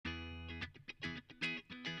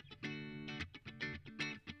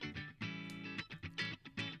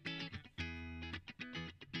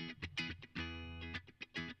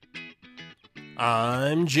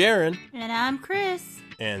I'm Jaron. And I'm Chris.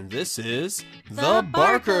 And this is The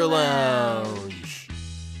Barker Lounge.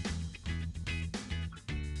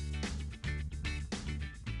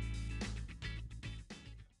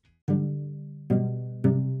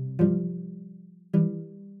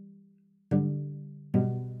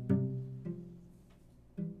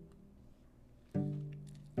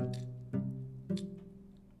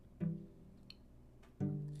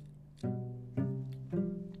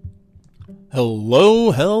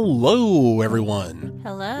 Hello, everyone.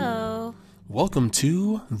 Hello. Welcome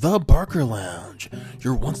to The Barker Lounge,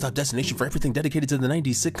 your one-stop destination for everything dedicated to the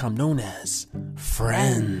 90s sitcom known as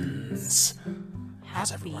Friends.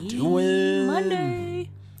 How's everyone doing? Monday.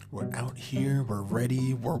 We're out here, we're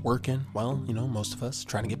ready, we're working. Well, you know, most of us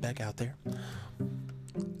trying to get back out there.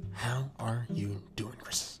 How are you doing,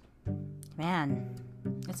 Chris? Man,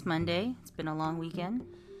 it's Monday. It's been a long weekend.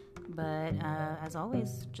 But as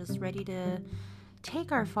always, just ready to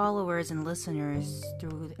take our followers and listeners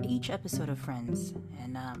through each episode of Friends.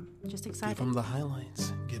 And just excited. Give them the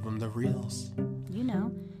highlights. Give them the reels. You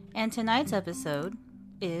know. And tonight's episode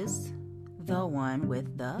is the one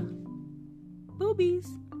with the boobies.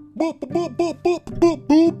 Boop, boop, boop, boop, boop,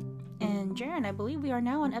 boop. And Jaron, I believe we are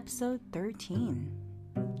now on episode 13.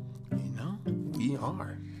 You know, we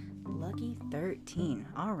are. Lucky 13.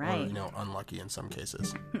 All right. Or, you know, unlucky in some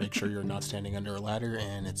cases. Make sure you're not standing under a ladder,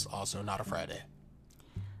 and it's also not a Friday.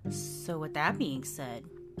 So with that being said,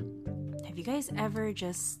 have you guys ever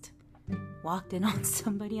just walked in on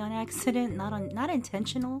somebody on accident, not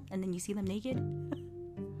intentional, and then you see them naked?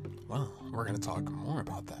 Well, we're going to talk more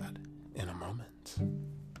about that in a moment.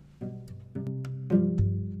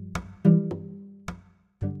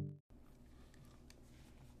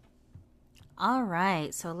 All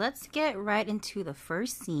right, so let's get right into the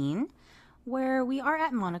first scene where we are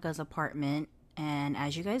at Monica's apartment, and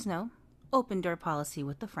as you guys know, open door policy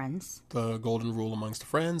with the friends. The golden rule amongst the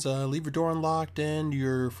friends, leave your door unlocked and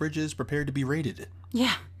your fridge is prepared to be raided.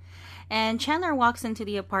 Yeah, and Chandler walks into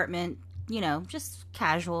the apartment, you know, just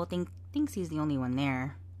casual, thinks he's the only one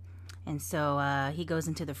there. And so he goes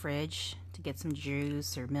into the fridge to get some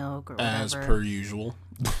juice or milk or whatever. As per usual.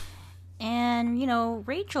 And, you know,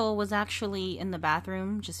 Rachel was actually in the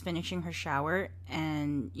bathroom just finishing her shower.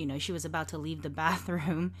 And, you know, she was about to leave the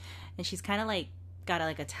bathroom. And she's kind of like got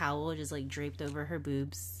like a towel just like draped over her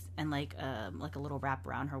boobs and like a little wrap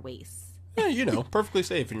around her waist. Yeah, you know, perfectly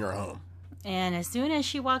safe in your home. And as soon as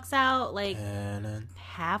she walks out, like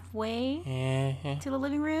halfway to the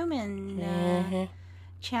living room, and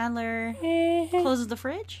Chandler closes the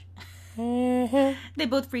fridge, they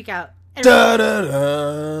both freak out.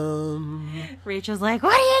 Da-da-da. Rachel's like,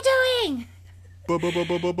 "What are you doing?"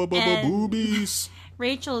 Boobies.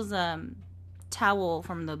 Rachel's towel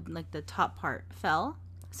from the top part fell,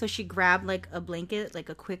 so she grabbed like a blanket, like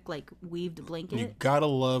a quick like weaved blanket. You gotta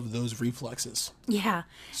love those reflexes. Yeah.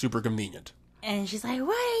 Super convenient. And she's like, "What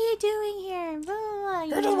are you doing here?" Blah, blah, blah,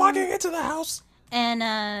 You're just walking into the house.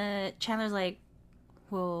 And Chandler's like,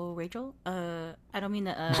 "Well, Rachel, I don't mean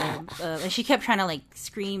to, and she kept trying to, like,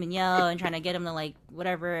 scream and yell and trying to get him to, like,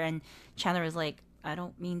 whatever, and Chandler was like, "I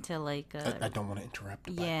don't mean to, like, I don't want to interrupt.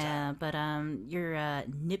 Yeah, but, you're,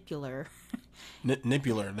 nipular."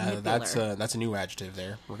 Nipular. That's a new adjective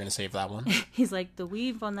there. We're going to save that one. He's like, "The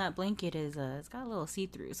weave on that blanket is, it's got a little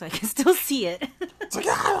see-through, so I can still see it." It's like,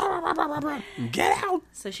 get out!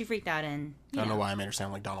 So she freaked out and, I don't know why I made her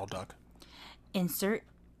sound like Donald Duck. Insert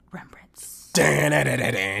Rembrandts. You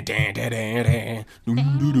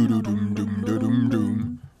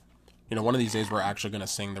know, one of these days we're actually going to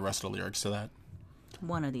sing the rest of the lyrics to that.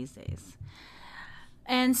 One of these days.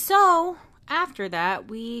 And so, after that,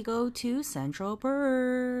 we go to Central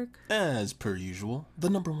Perk. As per usual, the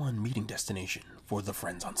 #1 meeting destination for the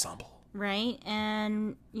Friends Ensemble. Right?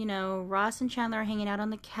 And, you know, Ross and Chandler are hanging out on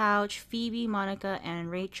the couch. Phoebe, Monica,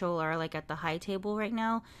 and Rachel are, like, at the high table right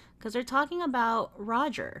now. Because they're talking about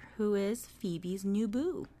Roger, who is Phoebe's new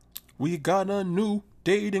boo. We got a new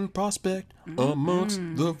dating prospect amongst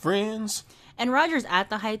the friends. And Roger's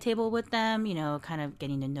at the high table with them, you know, kind of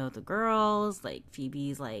getting to know the girls. Like,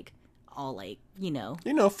 Phoebe's, like, all, like, you know.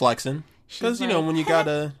 You know, flexing. Because, you know, when you got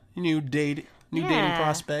a new dating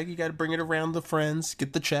prospect, you got to bring it around the friends,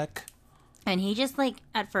 get the check. And he just, like,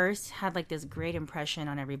 at first had, like, this great impression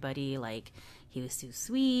on everybody. Like, he was so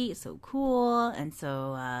sweet, so cool. And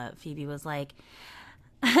so Phoebe was like,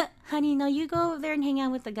 "Honey, no, you go over there and hang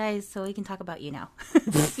out with the guys so we can talk about you now."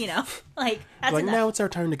 You know? Like, that's like, enough. now it's our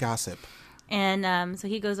turn to gossip. And so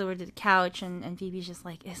he goes over to the couch, and Phoebe's just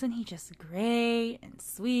like, "Isn't he just great and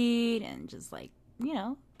sweet?" And just, like, you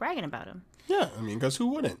know, bragging about him. Yeah, I mean, because who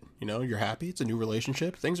wouldn't? You know, you're happy. It's a new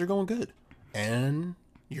relationship. Things are going good. And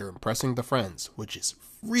you're impressing the friends, which is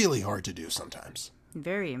really hard to do sometimes.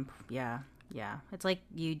 Yeah. It's like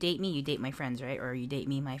you date me, you date my friends, right? Or you date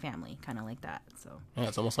me, my family, kind of like that. So yeah,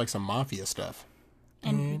 it's almost like some mafia stuff.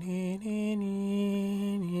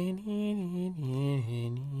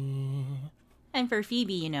 And for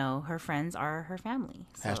Phoebe, you know, her friends are her family.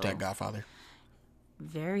 So Hashtag Godfather.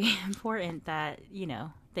 very important that, you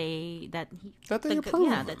know, they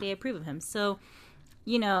approve of him. So,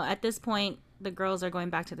 you know, at this point, the girls are going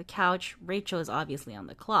back to the couch. Rachel is obviously on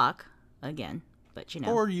the clock again, but you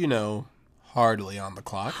know, Or, you know, hardly on the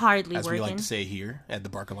clock. Hardly as we like working. to say here at the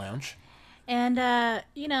Barker Lounge. and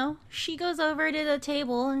you know, she goes over to the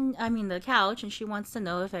table and the couch, and she wants to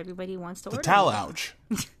know if everybody wants to The order. towel anything. ouch.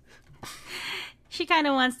 She kind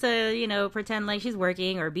of wants to, you know, pretend like she's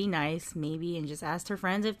working or be nice, maybe, and just ask her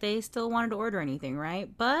friends if they still wanted to order anything, right?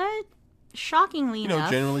 But shockingly You know,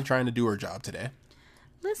 enough, generally trying to do her job today.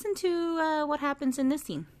 listen to what happens in this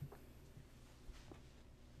scene.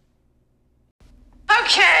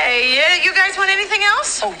 Okay, you guys want anything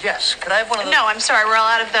else? Oh, yes. Could I have one of those? No, I'm sorry, we're all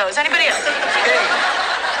out of those. Anybody else?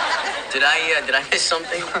 Did I miss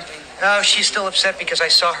something? Oh, she's still upset because I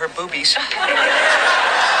saw her boobies.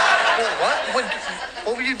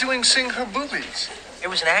 What were you doing seeing her boobies? It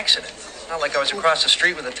was an accident. Not like I was across the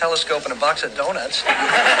street with a telescope and a box of donuts. Okay,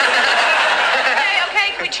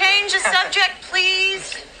 can we change the subject,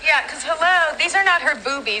 please? Yeah, because hello, these are not her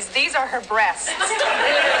boobies, these are her breasts.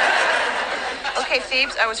 Okay,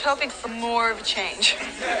 Phoebes, I was hoping for more of a change.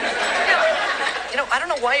 You know, I don't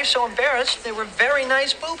know why you're so embarrassed. They were very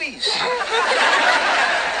nice boobies.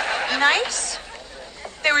 Nice?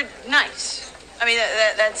 They were nice. I mean,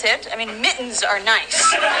 that's it. I mean, mittens are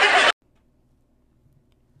nice.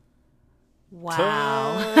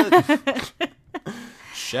 Wow.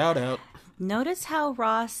 Shout out. Notice how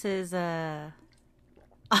Ross is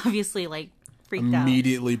obviously like freaked out.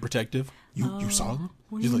 Immediately protective. You saw them?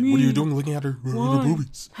 what He's do like, you what are you mean? doing looking at her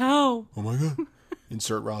boobies? How? Oh my god.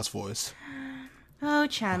 Insert Ross voice. Oh,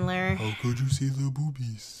 Chandler. How could you see the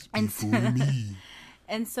boobies And- before me?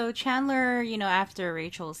 And so Chandler, you know, after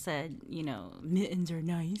Rachel said, you know, mittens are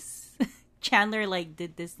nice, Chandler like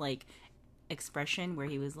did this like expression where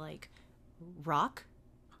he was like, rock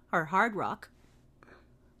or hard rock.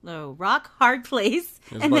 No, rock, hard place.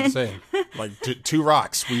 I was about to say, like two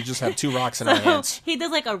rocks. We just have two rocks in our hands. He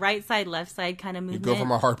does like a right side, left side kind of You movement. go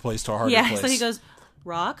from a hard place to a harder yeah, place. so he goes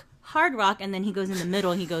rock, hard rock, and then he goes in the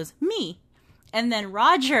middle and he goes, me. And then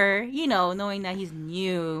Roger, you know, knowing that he's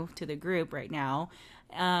new to the group right now,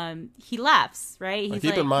 he laughs, right? He's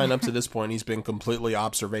Keep in mind, up to this point, he's been completely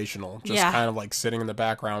observational. Just Yeah. kind of like sitting in the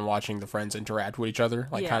background watching the friends interact with each other,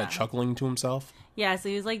 like kind Yeah. of chuckling to himself. Yeah, so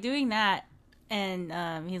he was like doing that, and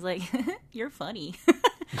he's like, "You're funny."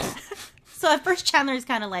 So at first, Chandler's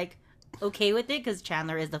kind of like okay with it because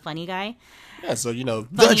Chandler is the funny guy. Yeah, so, you know,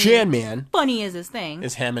 Funny. the Chan Man Funny is his thing.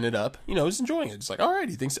 is hamming it up. You know, he's enjoying it. It's like, all right,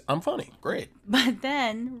 he thinks I'm funny. Great. But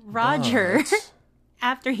then Roger, But-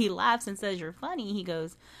 after he laughs and says you're funny, he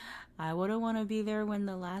goes, "I wouldn't want to be there when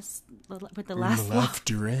the last the laugh."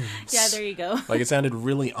 laughter ends. Yeah, there you go. Like, it sounded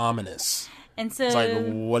really ominous. And so, It's like,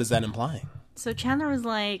 what is that implying? so Chandler was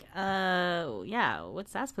like, yeah,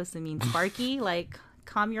 what's that supposed to mean? Sparky? Like,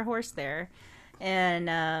 calm your horse there." And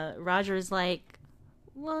Roger's like,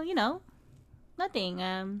 "Well, you know, nothing.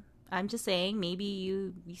 I'm just saying maybe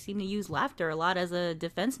you seem to use laughter a lot as a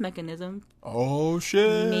defense mechanism. Oh,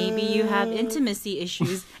 shit. Maybe you have intimacy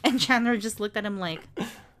issues." And Chandler just looked at him like,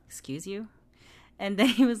 "Excuse you?" And then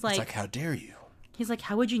he was It's like, like, how dare you? he's like,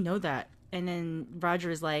 "How would you know that?" And then Roger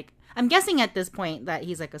is like, I'm guessing at this point that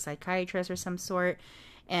he's like a psychiatrist or some sort.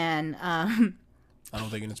 And I don't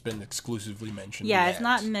think it's been exclusively mentioned yeah, yet. it's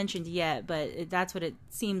not mentioned yet, but that's what it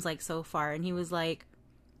seems like so far. And he was like,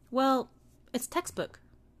 "Well, it's textbook.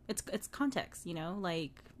 It's context, you know?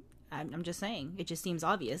 Like, I'm just saying. It just seems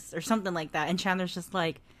obvious," or something like that. And Chandler's just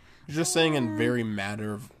like, You're just saying in very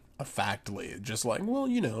matter of factly, just like, well,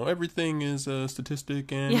 you know, everything is a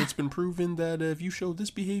statistic, and Yeah. it's been proven that if you show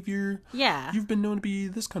this behavior, yeah. you've been known to be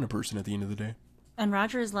this kind of person at the end of the day. And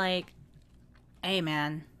Roger's like, "Hey,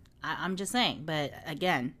 man, I'm just saying. But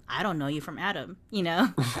again, I don't know you from Adam, you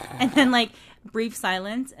know?" And then, like, brief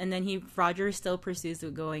silence. And then Roger still pursues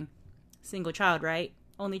with going, "Single child, right?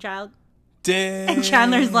 Only child?" Damn. And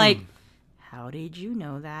Chandler's like, "How did you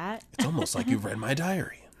know that?" It's almost like you've read my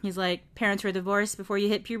diary. He's like, "Parents were divorced before you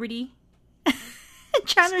hit puberty?" And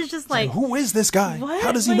Chandler's just like, Who is this guy? "What?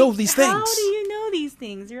 How does he Like, know these things? How do you know these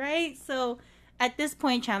things, right?" So at this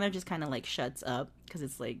point, Chandler just kind of like shuts up because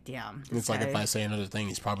it's like, damn. this It's like, guy- if I say another thing,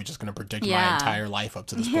 he's probably just going to predict my Yeah. entire life up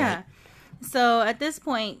to this Yeah. point. So at this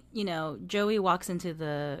point, Joey walks into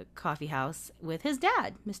the coffee house with his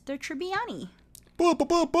dad, Mr. Tribbiani, Boop, boop,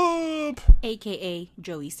 boop, boop. a.k.a.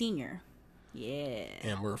 Joey Sr. Yeah.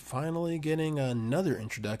 And we're finally getting another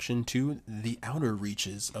introduction to the outer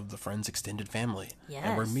reaches of the Friends extended family. Yes.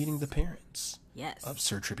 And we're meeting the parents Yes. of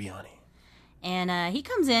Sir Tribbiani. And he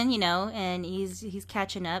comes in, and he's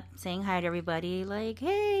catching up, saying hi to everybody, like,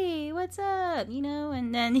 hey, what's up,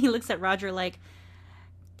 and then he looks at Roger like,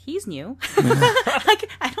 he's new. Like,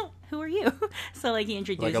 who are you? So, like, he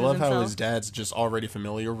introduces Like, I love himself. how his dad's just already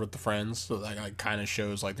familiar with the Friends, so that like, kind of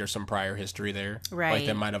shows, like, there's some prior history there. Right. Like,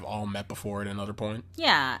 they might have all met before at another point.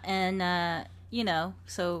 Yeah, and,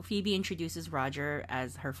 so Phoebe introduces Roger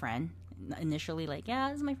as her friend. Initially, like, yeah,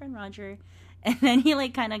 this is my friend Roger. And then he,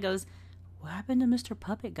 like, kind of goes, what happened to Mr.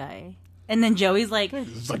 Puppet Guy? And then Joey's like...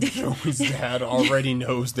 It's like Joey's dad already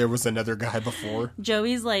knows there was another guy before.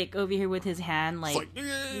 Joey's, like, over here with his hand, like,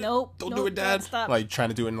 nope. Don't do it, Dad. Stop. Like, trying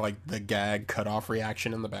to do it in, like, the gag cut-off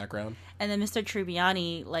reaction in the background. And then Mr.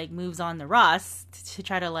 Tribbiani, like, moves on to Ross to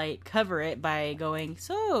try to, like, cover it by going,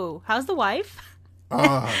 so, how's the wife?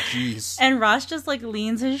 Oh, jeez. And Ross just, like,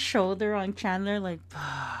 leans his shoulder on Chandler, like,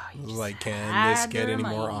 Like, can this get any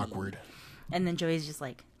more money. awkward? And then Joey's just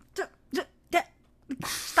like,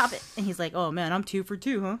 stop it. And he's like, oh, man, I'm 2 for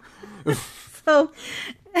 2, huh? So,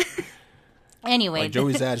 anyway. Like,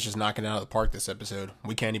 Joey's dad is just knocking it out of the park this episode.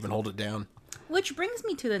 We can't even hold it down. Which brings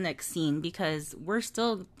me to the next scene, because we're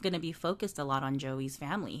still going to be focused a lot on Joey's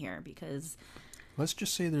family here, because... Let's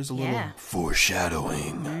just say there's a little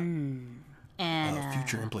foreshadowing and of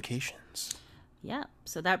future implications. Yeah,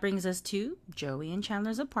 so that brings us to Joey and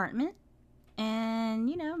Chandler's apartment. And,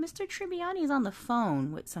 Mr. Tribbiani's on the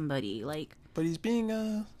phone with somebody, like... But he's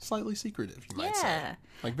being slightly secretive, you might say.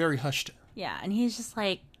 Like, very hushed. Yeah, and he's just,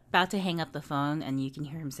 like, about to hang up the phone, and you can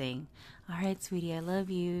hear him saying, all right, sweetie, I love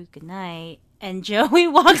you, good night. And Joey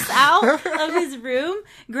walks out of his room,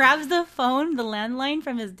 grabs the phone, the landline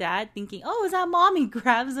from his dad, thinking, oh, is that Mom? He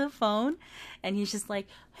grabs the phone, and he's just like,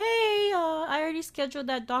 hey, I already scheduled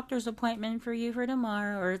that doctor's appointment for you for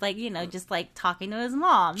tomorrow. Or, like, just, like, talking to his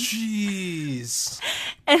mom. Jeez.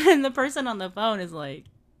 And then the person on the phone is like,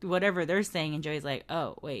 whatever they're saying, and Joey's like,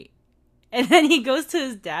 oh, wait. And then he goes to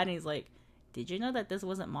his dad, and he's like, did you know that this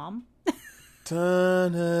wasn't Mom?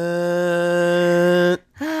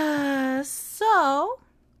 So,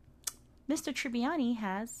 Mr. Tribbiani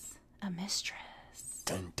has a mistress.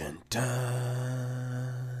 Dun, dun,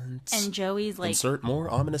 dun. And Joey's like... Insert more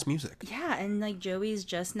ominous music. Yeah, and like Joey's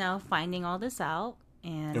just now finding all this out.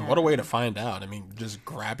 And what a way to find out. I mean, just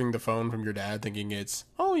grabbing the phone from your dad thinking it's,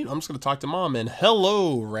 I'm just going to talk to Mom, and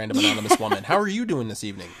hello, random anonymous woman. How are you doing this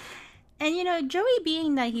evening? And, Joey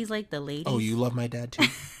being that he's like the ladies... Oh, you love my dad too?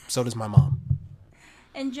 So does my mom.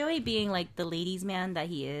 And Joey being like the ladies' man that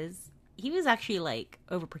he is, he was actually like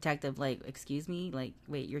overprotective, like, excuse me, like,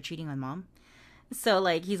 wait, you're cheating on Mom? So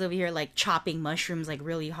like he's over here like chopping mushrooms like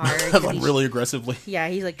really hard. Like really aggressively. Yeah,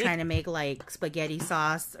 he's like trying to make like spaghetti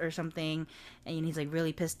sauce or something, and he's like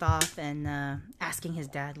really pissed off and asking his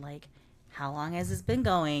dad like, how long has this been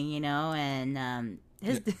going, and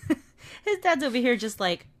his dad's over here just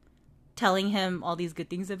like telling him all these good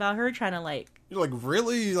things about her, trying to like... You're like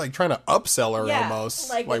really like trying to upsell her almost.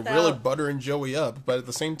 Like really buttering Joey up. But at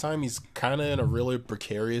the same time, he's kind of in a really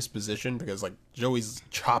precarious position because like Joey's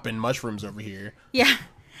chopping mushrooms over here. Yeah.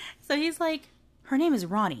 So he's like, her name is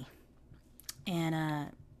Ronnie.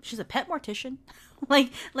 And she's a pet mortician.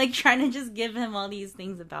 like trying to just give him all these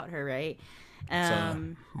things about her, right? It's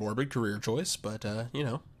a morbid career choice, but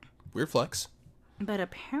weird flex. But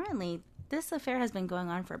apparently this affair has been going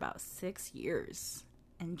on for about 6 years.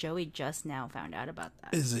 And Joey just now found out about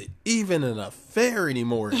that. Is it even an affair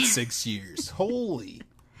anymore in 6 years? Holy.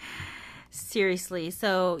 Seriously.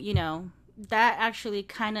 So, that actually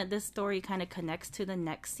this story kind of connects to the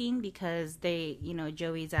next scene because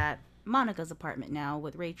Joey's at Monica's apartment now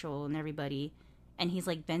with Rachel and everybody. And he's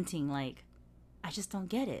like venting like, I just don't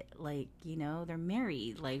get it. Like, they're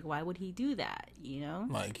married. Like, why would he do that,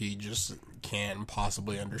 Like, he just can't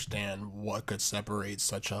possibly understand what could separate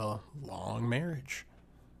such a long marriage.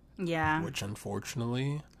 Yeah. Which,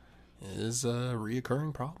 unfortunately, is a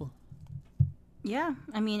reoccurring problem. Yeah.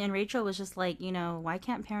 I mean, and Rachel was just like, why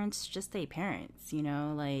can't parents just stay parents?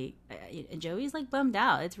 Like, Joey's, like, bummed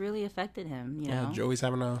out. It's really affected him, Yeah, Joey's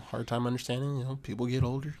having a hard time understanding. People get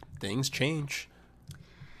older. Things change.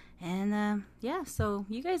 And, so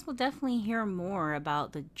you guys will definitely hear more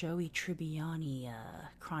about the Joey Tribbiani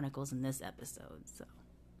chronicles in this episode, so.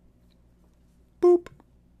 Boop.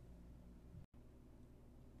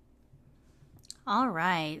 All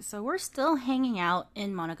right, so we're still hanging out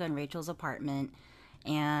in Monica and Rachel's apartment,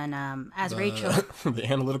 And as Rachel... The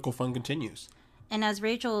analytical fun continues. And as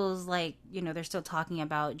Rachel's like, they're still talking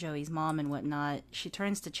about Joey's mom and whatnot, she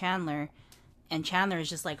turns to Chandler, and Chandler is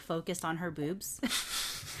just like focused on her boobs.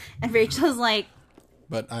 And Rachel's like...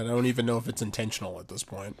 But I don't even know if it's intentional at this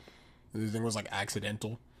point. The thing was like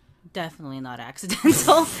accidental. Definitely not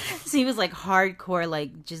accidental. So he was like hardcore,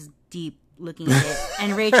 like just deep looking at it.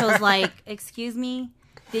 And Rachel's like, excuse me?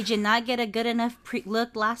 Did you not get a good enough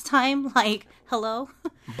look last time? Like, hello?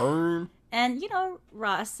 Burn. And,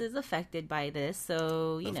 Ross is affected by this,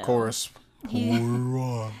 so, Of course. Poor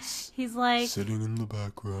Ross. He's like... Sitting in the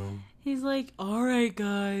background. He's like, all right,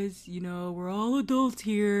 guys, we're all adults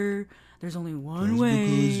here. There's only one way.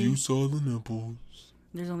 Because you saw the nipples.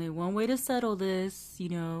 There's only one way to settle this,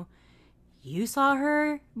 You saw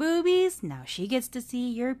her boobies, now she gets to see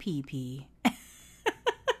your pee-pee.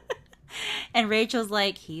 And Rachel's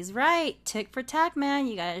like, he's right. Tick for tack, man.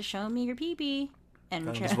 You gotta show me your pee-pee. And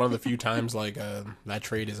it's one of the few times like that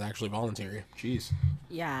trade is actually voluntary. Jeez.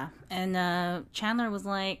 Yeah. And Chandler was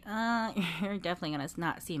like, you're definitely gonna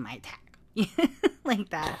not see my tack. Like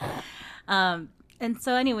that. And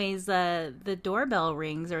so anyways, the doorbell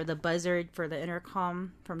rings, or the buzzer for the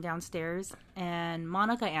intercom from downstairs, and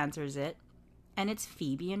Monica answers it, and it's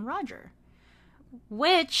Phoebe and Roger.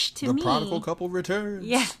 Which, to me... The prodigal couple returns.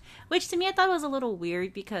 Yeah. Which, to me, I thought was a little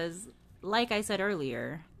weird because, like I said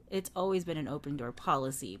earlier, it's always been an open door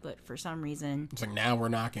policy, but for some reason... It's like, now we're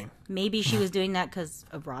knocking. Maybe she was doing that because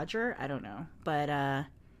of Roger? I don't know. But,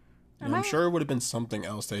 I'm sure it would have been something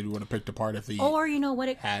else they would have picked apart if the or you know what,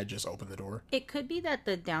 it had just opened the door. It could be that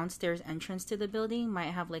the downstairs entrance to the building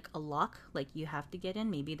might have like a lock, like you have to get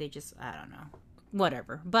in. Maybe they just, I don't know,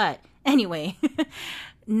 whatever. But anyway,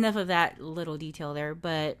 enough of that little detail there.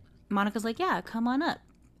 But Monica's like, yeah, come on up.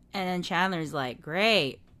 And then Chandler's like,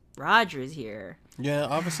 great, Roger's here. Yeah,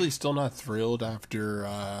 obviously still not thrilled after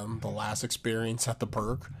the last experience at the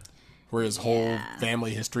Perk, where his whole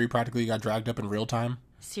family history practically got dragged up in real time.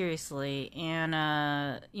 Seriously.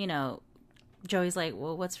 And, Joey's like,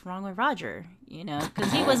 well, what's wrong with Roger?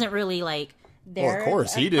 Because he wasn't really, like, there. Well, of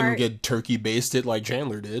course, he didn't get turkey basted like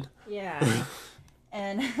Chandler did. Yeah.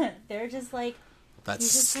 And they're just like... That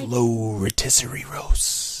slow rotisserie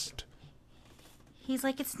roast. He's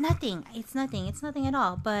like, it's nothing. It's nothing. It's nothing at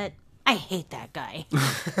all. But I hate that guy.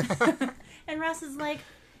 And Ross is like...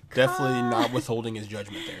 Definitely not withholding his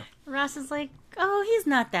judgment there. Ross is like, oh, he's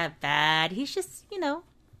not that bad. He's just,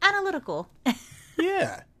 analytical.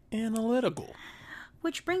 Yeah, analytical.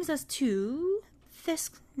 Which brings us to this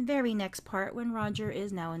very next part when Roger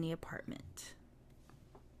is now in the apartment.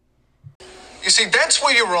 You see, that's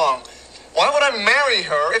where you're wrong. Why would I marry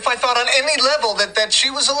her if I thought on any level that she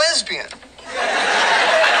was a lesbian?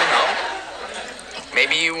 I don't know.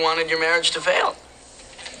 Maybe you wanted your marriage to fail.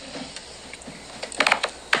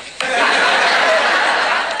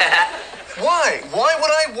 Why? Why would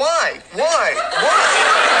I? Why?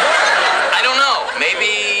 I don't know.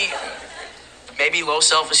 Maybe low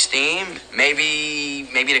self-esteem. Maybe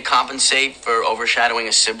to compensate for overshadowing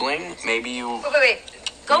a sibling. Maybe you... Wait.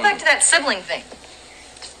 Go back to that sibling thing.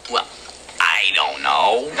 Well, I don't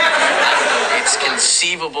know. It's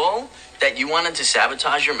conceivable that you wanted to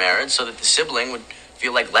sabotage your marriage so that the sibling would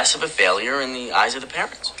feel like less of a failure in the eyes of the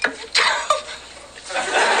parents.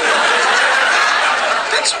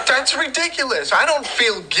 That's ridiculous. I don't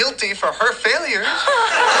feel guilty for her failures.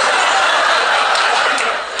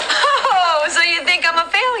 Oh, so you think I'm a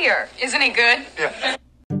failure? Isn't he good? Yeah.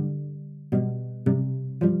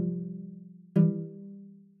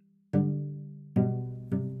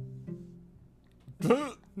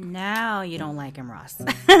 Now you don't like him, Ross.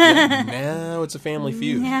 Now it's a family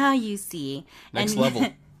feud. Now you see. Next level.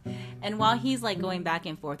 And while he's like going back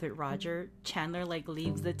and forth with Roger, Chandler like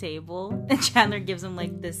leaves the table, and Chandler gives him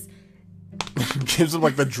like this... Gives him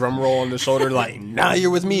like the drum roll on the shoulder, like, now you're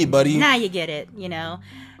with me, buddy. Now you get it,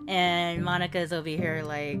 And Monica's over here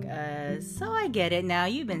like, so I get it now.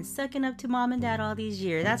 You've been sucking up to mom and dad all these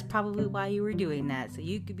years. That's probably why you were doing that, so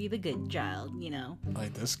you could be the good child,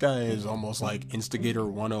 Like, this guy is almost like Instigator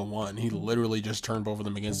 101. He literally just turned both of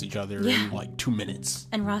them against each other in like 2 minutes.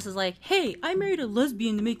 And Ross is like, hey, I married a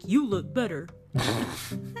lesbian to make you look better.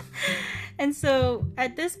 And so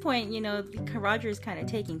at this point, Roger's kind of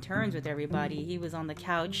taking turns with everybody. He was on the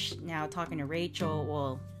couch now talking to Rachel.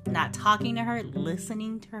 Well, not talking to her,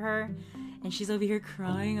 listening to her. And she's over here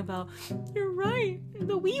crying about, you're right,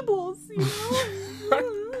 the Weebles,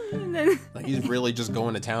 And then, like, he's really just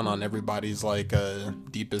going to town on everybody's like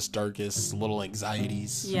deepest, darkest little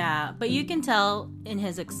anxieties. Yeah, but you can tell in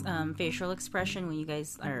his facial expression when you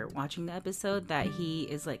guys are watching the episode that he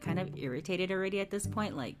is like kind of irritated already at this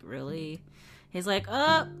point. Like, really, He's like,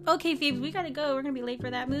 okay, Phoebe, we gotta go. We're gonna be late for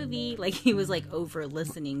that movie. Like, he was, like, over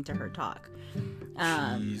listening to her talk.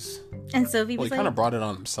 Jeez. And so Phoebe's Well, he like... kind of brought it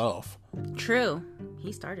on himself. True.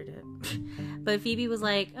 He started it. But Phoebe was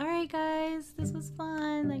like, all right, guys, this was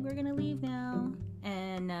fun. Like, we're gonna leave now.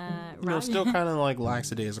 And, Still kind of, like,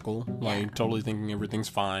 lackadaisical. Like, totally thinking everything's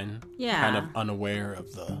fine. Yeah. Kind of unaware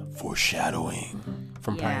of the foreshadowing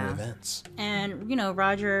from prior events. And,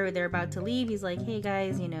 Roger, they're about to leave. He's like, hey,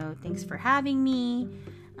 guys, thanks for having me.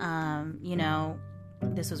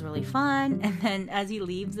 This was really fun. And then as he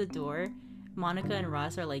leaves the door, Monica and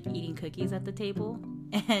Ross are, like, eating cookies at the table.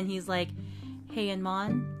 And he's like, hey, and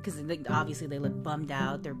Mon, because obviously they look bummed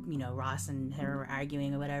out. They're, Ross and her are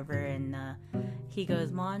arguing or whatever. And he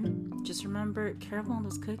goes, Mon, just remember, careful on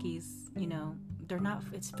those cookies. They're not,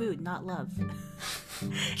 it's food, not love.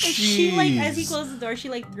 And she, like, as he closed the door, she,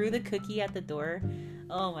 like, threw the cookie at the door.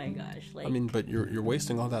 Oh my gosh. Like, I mean, but you're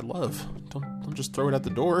wasting all that love. Don't just throw it at the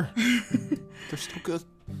door. They're still good.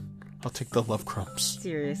 I'll take the love crumbs.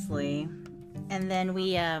 Seriously. And then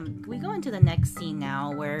we go into the next scene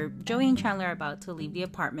now where Joey and Chandler are about to leave the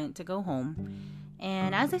apartment to go home.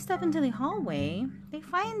 And as they step into the hallway, they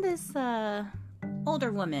find this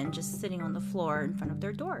older woman just sitting on the floor in front of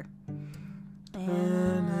their door. And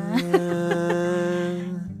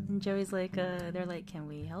Joey's like, they're like, can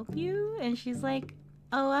we help you? And she's like,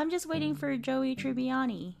 oh, I'm just waiting for Joey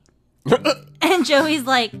Tribbiani. And Joey's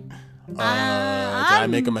like, did I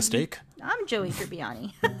make a mistake? I'm Joey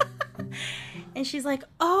Tribbiani. And she's like,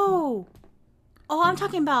 oh, I'm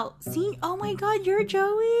talking about, oh my God, you're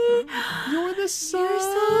Joey. You're the son. You're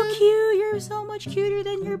so cute. You're so much cuter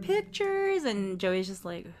than your pictures. And Joey's just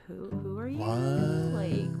like, who are you? What?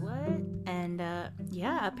 Like, what? And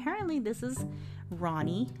apparently this is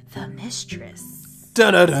Ronnie, the mistress.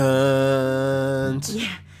 Dun-dun-dun.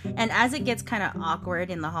 Yeah. And as it gets kind of awkward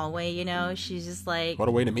in the hallway, she's just like, What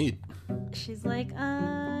a way to meet. she's like,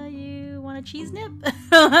 you want a cheese nip?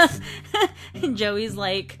 And Joey's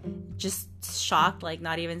like, just shocked, like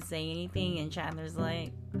not even saying anything. And Chandler's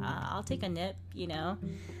like, I'll take a nip,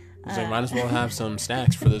 He's like, might as well have some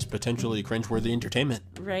snacks for this potentially cringeworthy entertainment.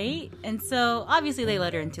 Right? And so obviously they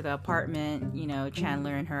let her into the apartment.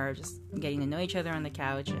 Chandler and her are just getting to know each other on the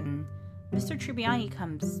couch. And Mr. Tribbiani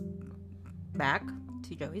comes back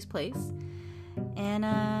to Joey's place.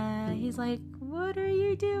 And he's like, what are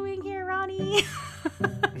you doing here, Ronnie?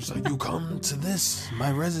 He's like, you come to this,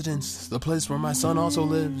 my residence, the place where my son also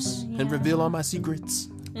lives, and reveal all my secrets.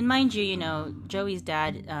 And mind you, Joey's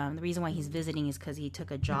dad, the reason why he's visiting is because he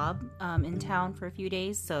took a job in town for a few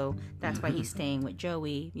days. So that's why he's staying with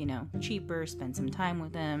Joey, cheaper, spend some time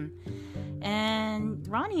with him. And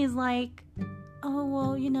Ronnie is like, oh,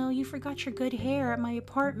 well, you forgot your good hair at my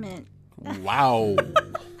apartment. Wow.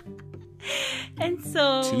 And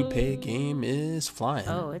so... Toupee game is flying.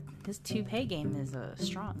 Oh, his toupee game is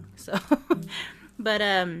strong. So, but,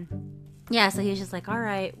 yeah, so he's just like, all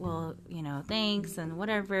right, well, thanks and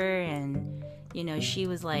whatever. And, she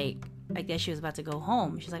was like, I guess she was about to go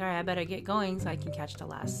home. She's like, all right, I better get going so I can catch the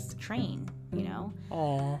last train,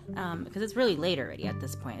 Aww. because it's really late already at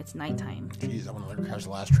this point. It's nighttime. Jeez, I want to let her catch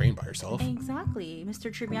the last train by herself. Exactly.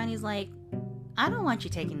 Mr. Tribbiani's like, I don't want you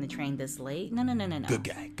taking the train this late. No. Good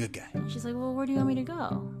guy. And she's like, well, where do you want me to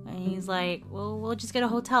go? And he's like, well, we'll just get a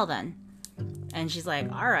hotel then. And she's like,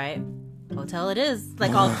 all right, hotel it is.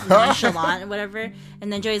 Like all nonchalant and whatever.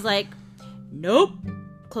 And then Joey's like, nope.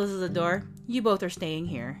 Closes the door. You both are staying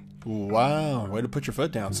here. Wow, way to put your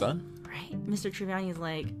foot down, son. Right. Mr. Tribbiani's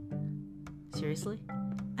like, seriously?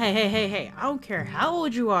 Hey, I don't care how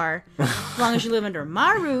old you are. As long as you live under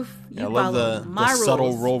my roof, you I love follow my the rules.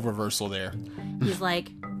 subtle role reversal there. He's like,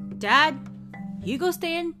 Dad, you go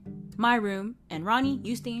stay in my room, and Ronnie,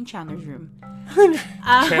 you stay in Chandler's room.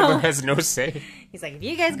 Chandler has no say. He's like, if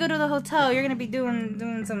you guys go to the hotel, you're gonna be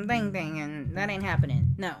doing some thing, and that ain't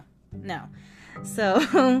happening. No. So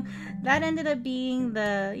that ended up being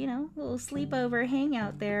the little sleepover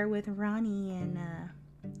hangout there with Ronnie and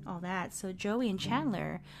all that. So Joey and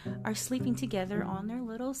Chandler are sleeping together on their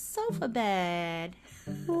little sofa bed.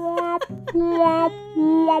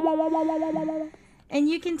 And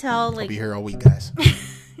you can tell, like, I'll be here all week, guys.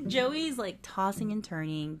 Joey's like tossing and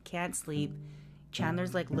turning, can't sleep.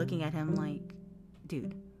 Chandler's like looking at him like,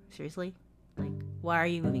 dude, seriously? Like, why are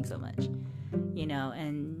you moving so much?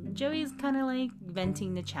 And Joey's kind of like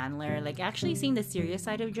venting to Chandler, like actually seeing the serious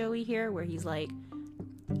side of Joey here, where he's like,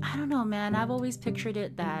 I don't know, man, I've always pictured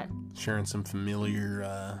it that... Sharing some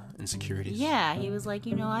familiar insecurities. Yeah, he was like,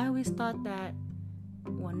 I always thought that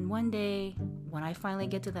one day, when I finally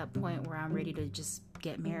get to that point where I'm ready to just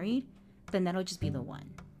get married, then that'll just be the one.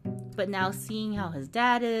 But now seeing how his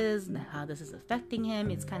dad is and how this is affecting him,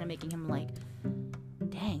 it's kind of making him like,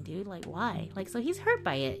 dang, dude, like, why? Like, so he's hurt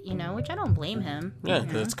by it, you know, which I don't blame him. Yeah,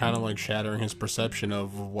 because it's kind of like shattering his perception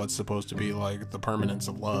of what's supposed to be like the permanence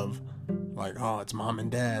of love. Like, oh, it's mom and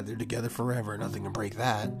dad, they're together forever, nothing can break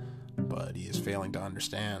that. But he is failing to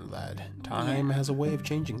understand that time has a way of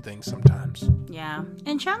changing things sometimes. Yeah.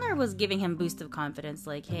 And Chandler was giving him boost of confidence,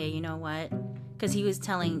 like, hey, you know what? Because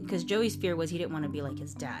Joey's fear was he didn't want to be like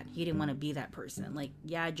his dad. He didn't want to be that person. Like,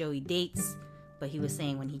 yeah, Joey dates, but he was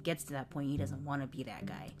saying when he gets to that point, he doesn't want to be that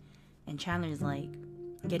guy. And Chandler's like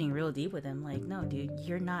getting real deep with him, like, no, dude,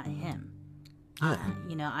 you're not him. Yeah.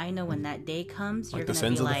 You know, I know when that day comes, you're Like the going to be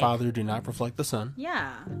sins of like, the father do not reflect the son.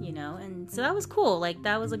 yeah, you know, and so that was cool. Like,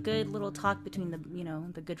 that was a good little talk between the, you know,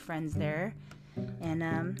 the good friends there. And,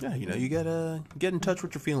 Yeah, you know, you gotta get in touch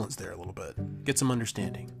with your feelings there a little bit. Get some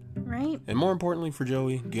understanding. right? And more importantly for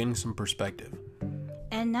Joey, gaining some perspective.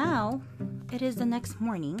 And now it is the next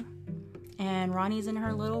morning, and Ronnie's in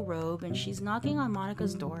her little robe, and she's knocking on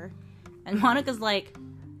Monica's door. And Monica's like,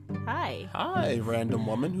 hi. Hi, random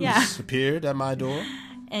woman who's Yeah. appeared at my door.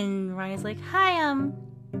 And Ronnie's like, hi,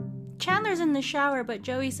 Chandler's in the shower, but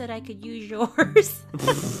Joey said I could use yours.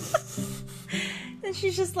 And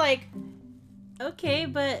she's just like, okay,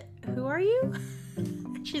 but who are you?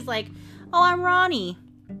 She's like, oh, I'm Ronnie,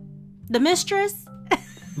 the mistress.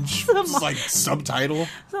 It's like subtitle.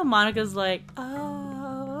 So Monica's like,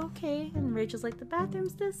 oh, okay. And Rachel's like, the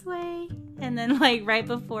bathroom's this way. And then, like, right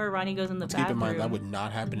before Ronnie goes in the bathroom. Keep in mind, that would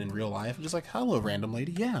not happen in real life. Just like, hello, random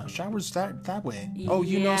lady. Yeah, shower's that way. Oh,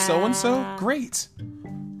 you know so-and-so? Great.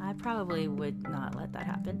 I probably would not let that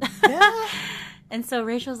happen. Yeah. And so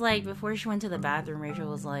Rachel's like, before she went to the bathroom, Rachel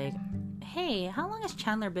was like, hey, how long has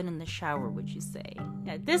Chandler been in the shower, would you say?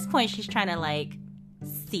 At this point, she's trying to, like,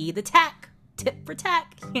 see the tack. Tip for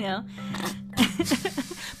tack, you know.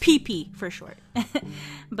 PP for short.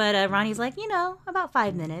 But Ronnie's like, you know, about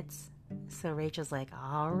 5 minutes. So Rachel's like,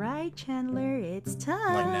 all right, Chandler, it's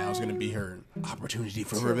time. Like, now's going to be her opportunity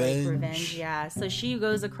for To, revenge. like, revenge, yeah. So she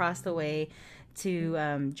goes across the way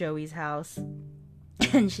to Joey's house.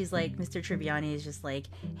 And she's like, Mr. Tribbiani is just like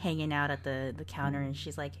hanging out at the counter. And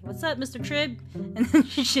she's like, what's up, Mr. Trib? And then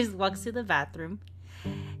she just walks to the bathroom.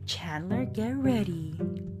 Chandler, get ready.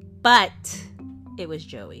 But it was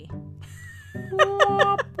Joey.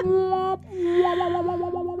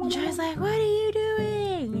 Joey's like, what are you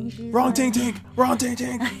doing? And she's Wrong like, ting ting. Wrong ting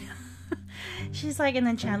ting. She's like, and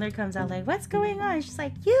then Chandler comes out like, what's going on? She's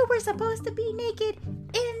like, you were supposed to be naked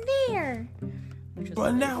in there. Which was But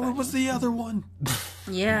really now funny. it was the other one.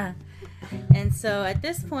 Yeah. And so at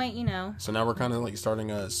this point, you know, So now we're kind of like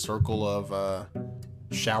starting a circle of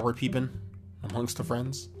shower peeping amongst the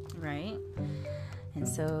friends. right? And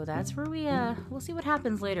so that's where we'll see what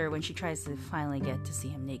happens later when she tries to finally get to see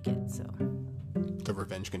him naked. So The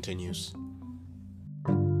revenge continues.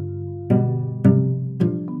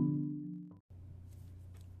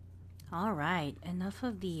 all right, enough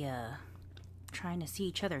of the trying to see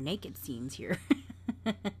each other naked scenes here.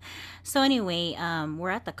 So anyway, we're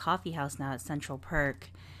at the coffee house now at Central Perk,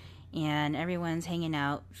 and everyone's hanging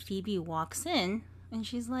out. Phoebe walks in and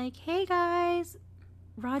she's like, hey guys,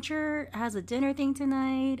 Roger has a dinner thing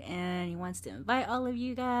tonight and he wants to invite all of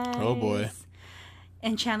you guys. Oh, boy.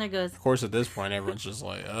 And Chandler goes, Of course, at this point, everyone's just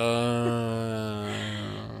like,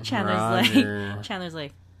 Chandler's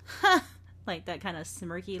like, huh, like that kind of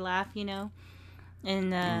smirky laugh, you know? And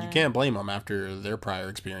You can't blame them after their prior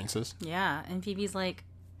experiences. yeah, and Phoebe's like,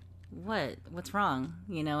 what's wrong?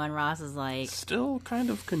 You know, and Ross is like, Still kind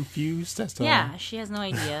of confused as to... yeah, she has no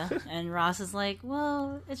idea. And Ross is like,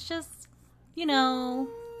 well, it's just, you know.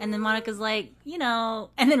 And then Monica's like, you know.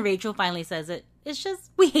 And then Rachel finally says it. It's just,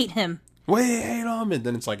 we hate him. We hate them! And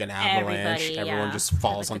then it's like an avalanche. Everybody, Everyone yeah. just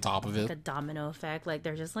falls Like on top of it. Like a domino effect. Like,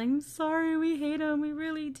 they're just like, I'm sorry, we hate him. We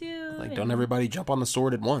really do. Like, And, don't everybody jump on the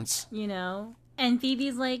sword at once. you know. And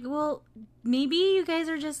Phoebe's like, well, maybe you guys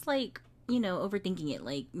are just like, you know, overthinking it.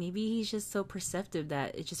 Like, maybe he's just so perceptive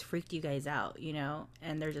that it just freaked you guys out, you know?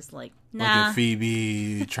 And they're just like, Look nah. at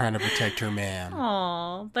Phoebe trying to protect her man.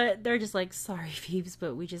 Aw, but they're just like, sorry, Phoebes,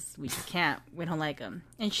 but we just can't. We don't like him.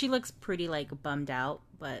 And she looks pretty, like, bummed out,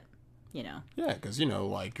 but, you know. Yeah, because, you know,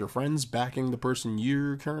 like, your friends backing the person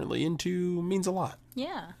you're currently into means a lot.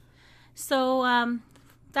 Yeah. So,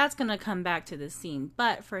 that's gonna come back to this scene.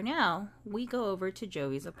 But for now, we go over to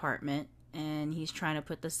Joey's apartment, and he's trying to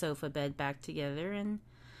put the sofa bed back together, and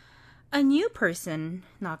a new person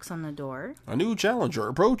knocks on the door, A new challenger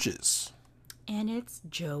approaches. and it's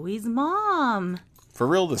Joey's mom, For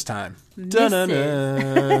real this time. Mrs.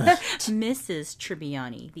 Da-na-na. Mrs.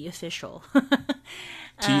 Tribbiani, the official.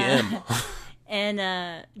 TM.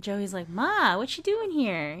 And Joey's like, Ma, what you doing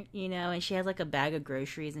here? You know, and she has like a bag of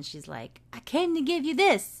groceries, and she's like, I came to give you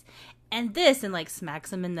this and this, and like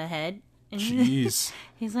smacks him in the head. And Jeez.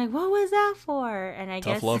 he's like, what was that for? And I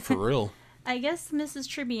Tough guess love for real. I guess Mrs.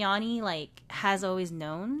 Tribbiani like has always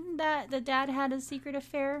known that the dad had a secret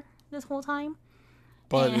affair this whole time.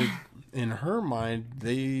 But Yeah. in her mind,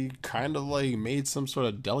 they kind of like made some sort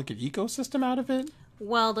of delicate ecosystem out of it.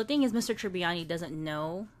 Well, the thing is, Mr. Tribbiani doesn't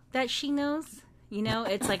know that she knows. You know,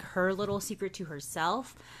 it's like her little secret to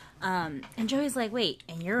herself. And Joey's like, wait,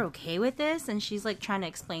 and you're okay with this? And she's like trying to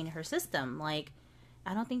explain her system. Like,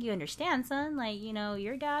 I don't think you understand, son. Like, you know,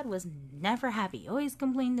 your dad was never happy. Always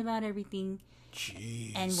complained about everything.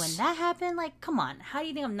 Jeez. And when that happened, like, come on. How do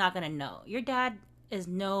you think I'm not going to know? Your dad is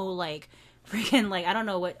no, like, freaking, like, I don't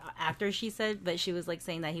know what actor she said, but she was, like,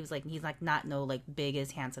 saying that he's, like, not no, like,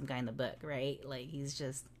 biggest, handsome guy in the book, right? Like, he's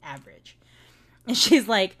just average. And she's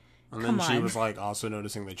like, And come then she on. was like also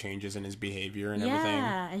noticing the changes in his behavior and everything.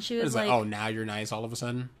 Yeah, and she was It's like, oh, now you're nice all of a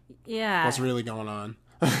sudden? yeah. What's really going on?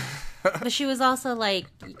 But she was also like,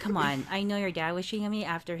 come on, I know your dad was cheating on me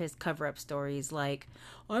after his cover-up stories, like,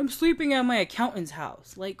 I'm sleeping at my accountant's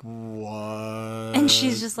house. Like, What? and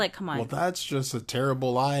she's just like, come on. Well, that's just a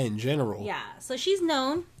terrible lie in general. Yeah, so she's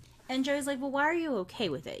known, and Joey's like, well, why are you okay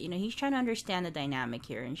with it? You know, he's trying to understand the dynamic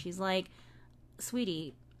here, and she's like,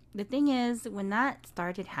 sweetie, the thing is, when that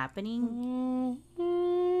started happening,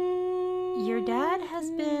 your dad has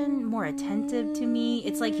been more attentive to me.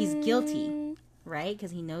 It's like he's guilty, right?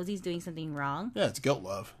 Because he knows he's doing something wrong. Yeah, it's guilt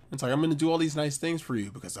love. It's like, I'm going to do all these nice things for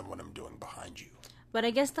you because of what I'm doing behind you. But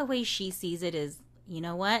I guess the way she sees it is, you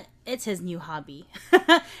know what? It's his new hobby.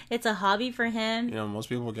 It's a hobby for him. You know, most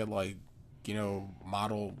people get like, you know,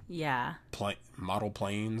 model Yeah.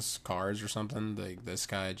 planes, cars or something. Like, this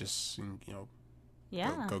guy just, you know,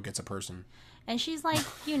 Yeah. go gets a person. And she's like,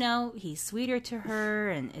 you know, he's sweeter to her,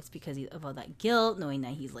 and it's because of all that guilt, knowing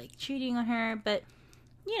that he's, like, cheating on her. But,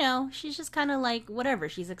 you know, she's just kind of like, whatever.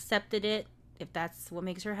 She's accepted it, if that's what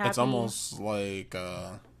makes her happy. It's almost like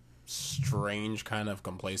a strange kind of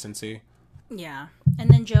complacency. Yeah. And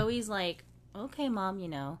then Joey's like, okay, Mom, you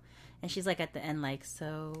know. And she's like at the end, like,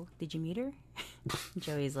 so, did you meet her?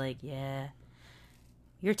 Joey's like, yeah.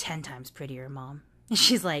 You're 10 times prettier, Mom. And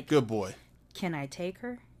she's like, Good boy. can I take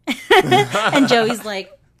her? And Joey's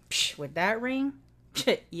like, psh, with that ring?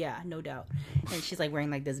 Yeah, no doubt. And she's like wearing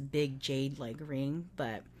like this big jade like ring.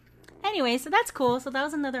 But anyway, so that's cool. So that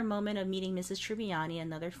was another moment of meeting Mrs. Tribbiani,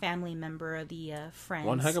 another family member of the Friends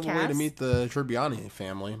One heck of a way to cast. meet the Tribbiani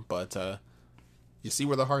family, but you see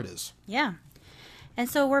where the heart is. Yeah. And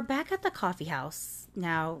so we're back at the coffee house.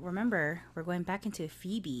 Now, remember, we're going back into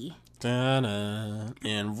Phoebe. Da-na.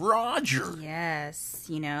 And Roger, Yes,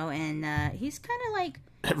 you know, and he's kind of like,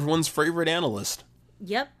 everyone's favorite analyst.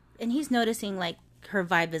 yep. And he's noticing, like, her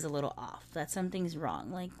vibe is a little off, that something's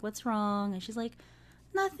wrong. Like, what's wrong? And she's like,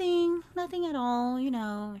 nothing at all, you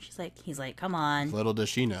know. And he's like, come on. Little does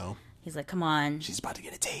she know, He's like, come on. she's about to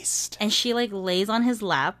get a taste. And she, like, lays on his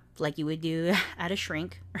lap, like you would do at a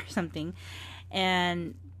shrink or something.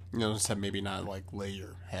 And, You know, just have maybe not like lay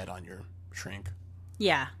your head on your shrink.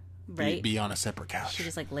 yeah, right? Be on a separate couch. She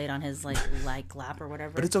just, like, laid on his, like lap or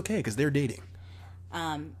whatever. But it's okay because they're dating.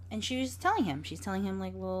 And she was telling him,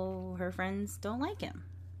 like, well, her friends don't like him.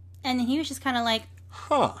 And he was just kind of like,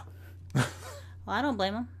 Huh. well, I don't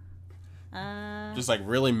blame him. Just like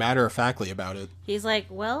really matter of factly about it. He's like,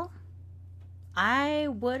 well, I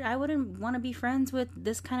wouldn't want to be friends with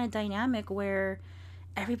this kind of dynamic where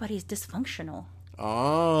everybody's dysfunctional.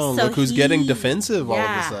 Oh, So look who's getting he- defensive all of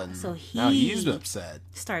yeah, a sudden. so Now he's he- upset.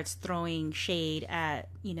 Starts throwing shade at,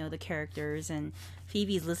 you know, the characters, and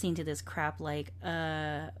Phoebe's listening to this crap like,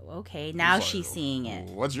 okay, now He's she's like, seeing it.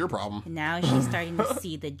 What's your problem? Now she's starting to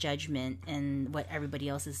see the judgment and what everybody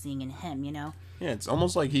else is seeing in him, you know? Yeah, it's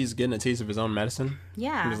almost like he's getting a taste of his own medicine.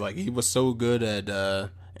 Yeah. He was like, he was so good at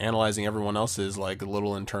analyzing everyone else's like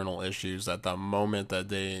little internal issues that the moment that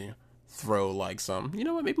they throw like some, you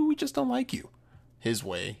know what, maybe we just don't like you, his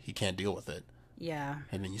way, he can't deal with it. Yeah.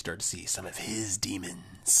 And then you start to see some of his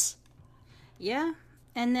demons. Yeah.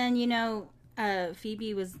 And then, you know,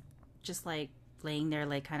 Phoebe was just like laying there,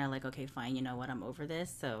 like kind of like, okay, fine, you know what, I'm over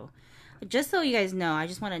this. So just so you guys know, I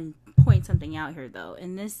just want to point something out here though.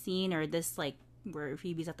 In this scene, or this like where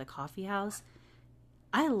Phoebe's at the coffee house,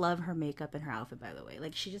 I love her makeup and her outfit, by the way.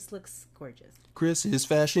 Like, she just looks gorgeous. Chris's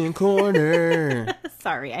Fashion Corner.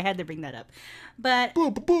 Sorry, I had to bring that up. But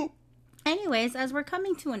Boop, boop, boop. anyways, as we're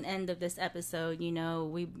coming to an end of this episode, you know,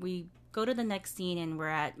 we go to the next scene and we're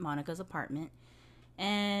at Monica's apartment.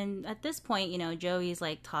 And at this point, you know, Joey's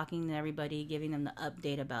like talking to everybody, giving them the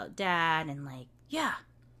update about Dad, and like, yeah,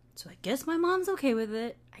 So I guess my mom's okay with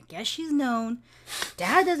it. I guess she's known.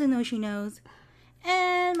 Dad doesn't know she knows.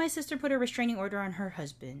 And my sister put a restraining order on her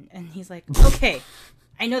husband. And he's like, okay,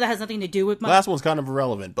 I know that has nothing to do with my... Last one's kind of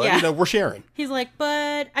irrelevant, but, Yeah. we're sharing. He's like,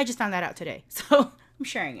 but I just found that out today. So I'm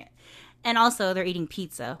sharing it. And also, they're eating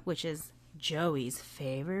pizza, which is Joey's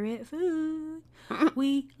favorite food.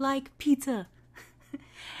 We like pizza.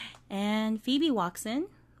 And Phoebe walks in,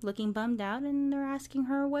 looking bummed out, and they're asking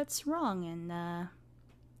her what's wrong. And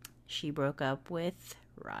she broke up with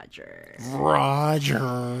Roger.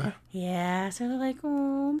 Roger. Yeah, so they're like,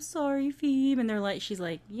 oh, I'm sorry, Phoebe. And they're like, she's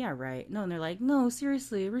like, yeah, right. No, and they're like, no,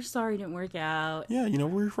 seriously, we're sorry it didn't work out. Yeah,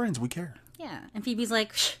 we're your friends. We care. Yeah, and Phoebe's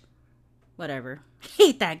like, shh, whatever.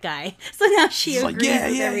 Hate that guy. So now she She's agrees like,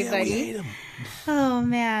 with we everybody. hate him. Oh,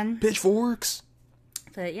 man. Pitchforks.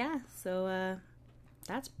 But yeah, so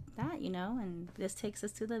that's that, and this takes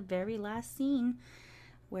us to the very last scene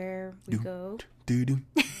where we go. The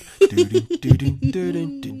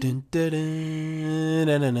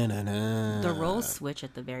The roles switch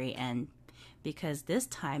at the very end because this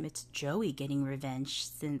time it's Joey getting revenge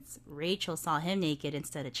since Rachel saw him naked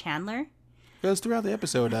instead of Chandler. Because throughout the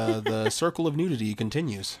episode, the circle of nudity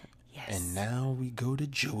continues. Yes. And now we go to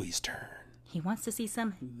Joey's turn. He wants to see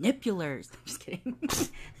some nipulars. Just kidding.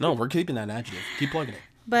 No, we're keeping that adjective. Keep plugging it.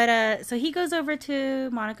 But, so he goes over to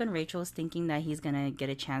Monica and Rachel's thinking that he's going to get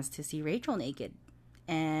a chance to see Rachel naked.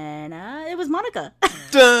 And it was Monica.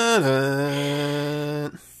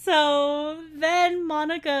 Dun-dun. So then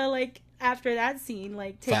Monica, after that scene,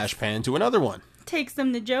 Flash pan to another one. takes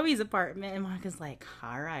them to Joey's apartment. And Monica's like,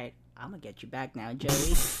 all right, I'm going to get you back now,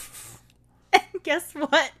 Joey. And guess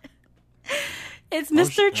what? It's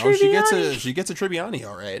Mr. Tribbiani. She gets a Tribbiani,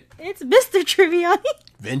 all right. It's Mr. Tribbiani.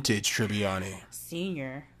 Vintage Tribbiani.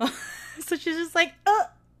 Senior. So she's just like,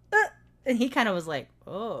 and he kind of was like,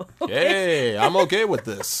 oh. Hey, I'm okay with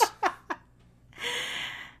this.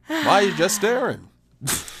 Why are you just staring?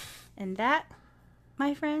 And that,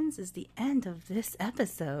 my friends, is the end of this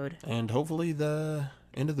episode. And hopefully the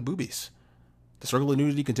end of the boobies. The circle of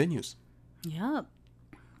nudity continues. Yup.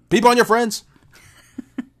 Peep on your friends.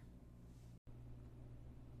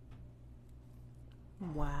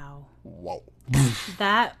 Wow. Whoa.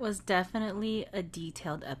 That was definitely a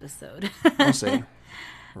detailed episode. I'll say.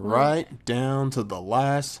 Right down to the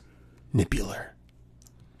last nipular.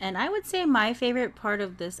 And I would say my favorite part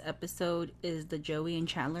of this episode is the Joey and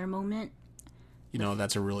Chandler moment.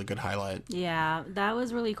 That's a really good highlight. Yeah, that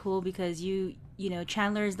was really cool because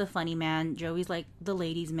Chandler is the funny man, Joey's like the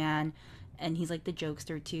ladies' man, and he's like the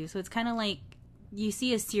jokester too. So it's kind of like you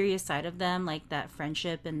see a serious side of them, like that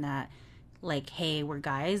friendship and that, hey, we're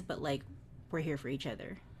guys, but we're here for each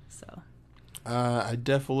other. So I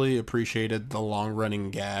definitely appreciated the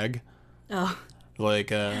long-running gag. Oh.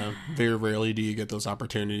 Very rarely do you get those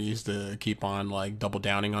opportunities to keep on, double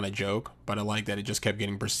downing on a joke. But I like that it just kept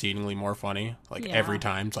getting proceedingly more funny. Every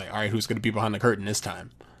time. It's all right, who's going to be behind the curtain this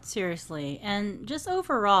time? Seriously. And just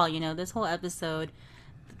overall, this whole episode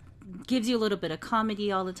gives you a little bit of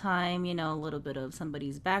comedy all the time, a little bit of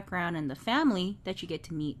somebody's background and the family that you get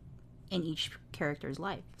to meet in each character's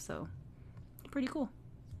life. So, pretty cool.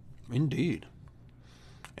 Indeed.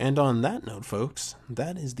 And on that note, folks,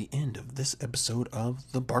 that is the end of this episode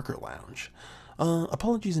of The Barker Lounge.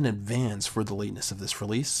 Apologies in advance for the lateness of this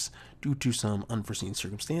release. Due to some unforeseen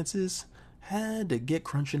circumstances, had to get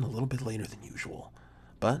crunching a little bit later than usual.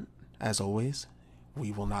 But, as always,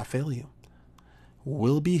 we will not fail you.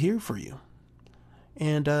 We'll be here for you.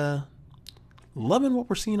 And, loving what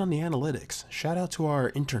we're seeing on the analytics. Shout out to our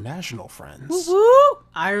international friends. Woo-woo!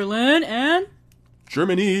 Ireland and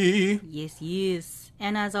Germany! Yes.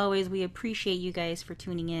 And as always, we appreciate you guys for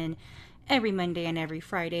tuning in every Monday and every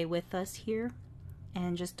Friday with us here.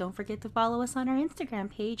 And just don't forget to follow us on our Instagram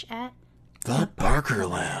page at The Barker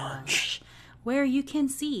Lounge, where you can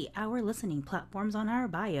see our listening platforms on our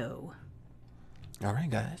bio. All right,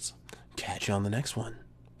 guys. Catch you on the next one.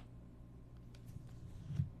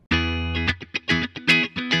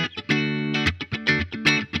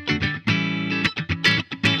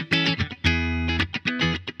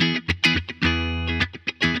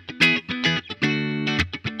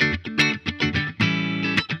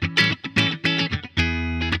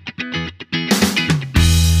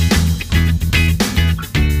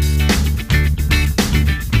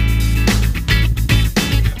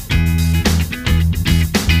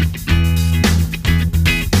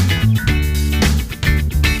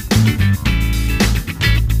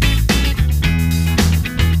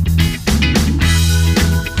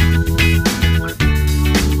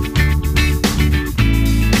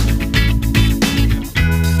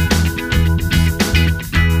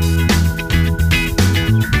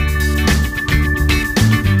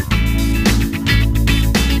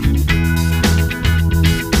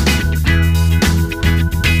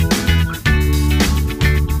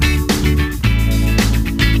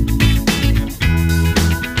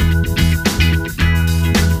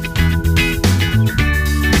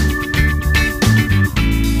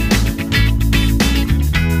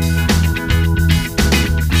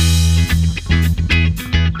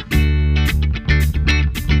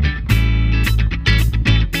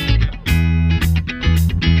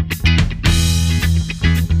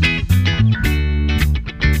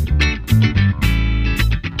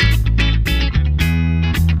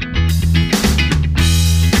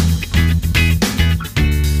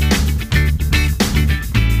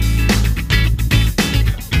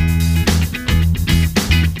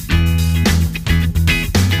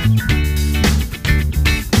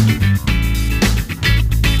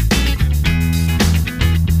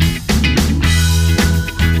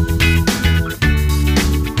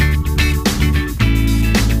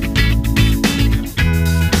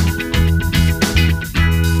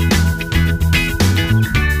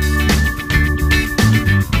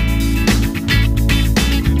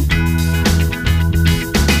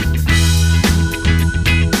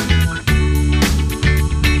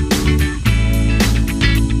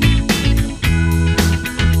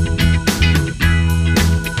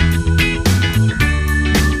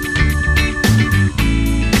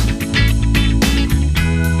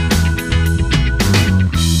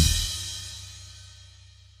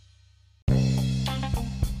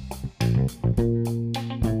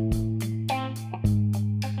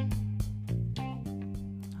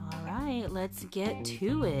 let's get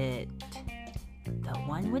to it. The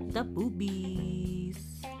one with the boobies.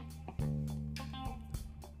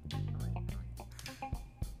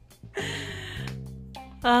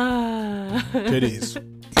 Titties.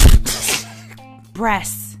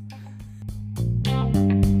 Breasts.